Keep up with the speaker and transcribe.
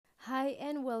Hi,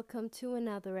 and welcome to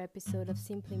another episode of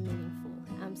Simply Meaningful.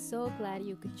 I'm so glad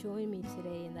you could join me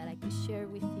today and that I could share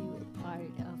with you a part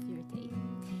of your day.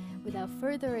 Without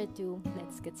further ado,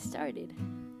 let's get started.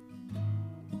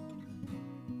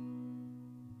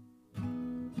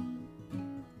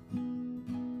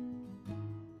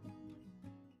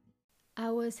 I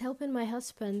was helping my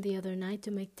husband the other night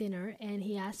to make dinner, and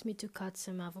he asked me to cut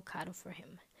some avocado for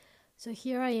him. So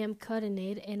here I am cutting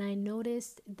it, and I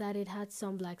noticed that it had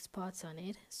some black spots on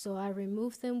it, so I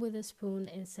removed them with a spoon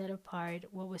and set apart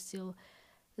what was still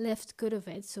left good of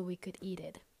it so we could eat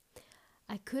it.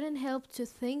 I couldn't help to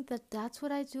think that that's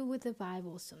what I do with the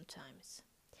Bible sometimes.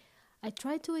 I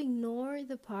try to ignore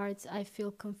the parts I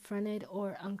feel confronted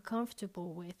or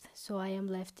uncomfortable with, so I am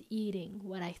left eating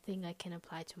what I think I can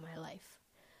apply to my life.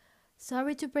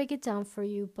 Sorry to break it down for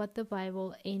you, but the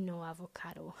Bible ain't no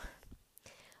avocado.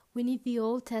 We need the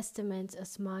Old Testament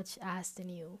as much as the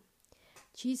New.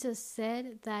 Jesus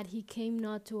said that he came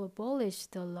not to abolish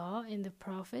the law and the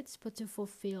prophets, but to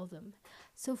fulfill them.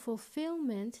 So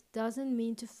fulfillment doesn't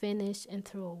mean to finish and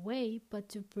throw away, but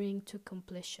to bring to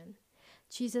completion.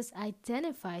 Jesus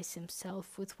identifies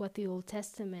himself with what the Old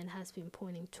Testament has been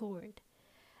pointing toward.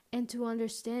 And to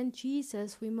understand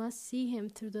Jesus, we must see him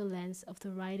through the lens of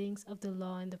the writings of the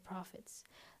law and the prophets.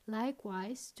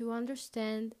 Likewise, to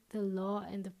understand the law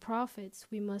and the prophets,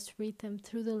 we must read them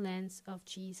through the lens of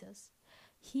Jesus.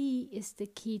 He is the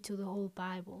key to the whole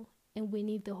Bible, and we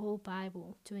need the whole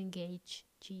Bible to engage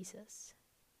Jesus.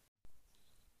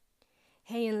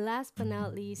 Hey, and last but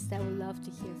not least, I would love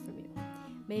to hear from you.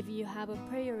 Maybe you have a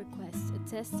prayer request, a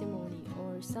testimony,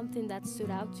 or something that stood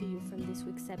out to you from this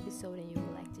week's episode and you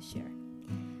would like to share.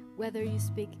 Whether you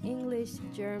speak English,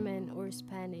 German, or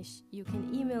Spanish, you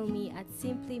can email me at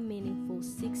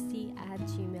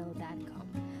simplymeaningful60@gmail.com.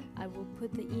 I will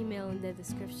put the email in the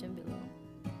description below.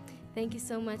 Thank you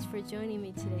so much for joining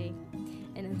me today,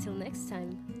 and until next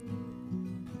time,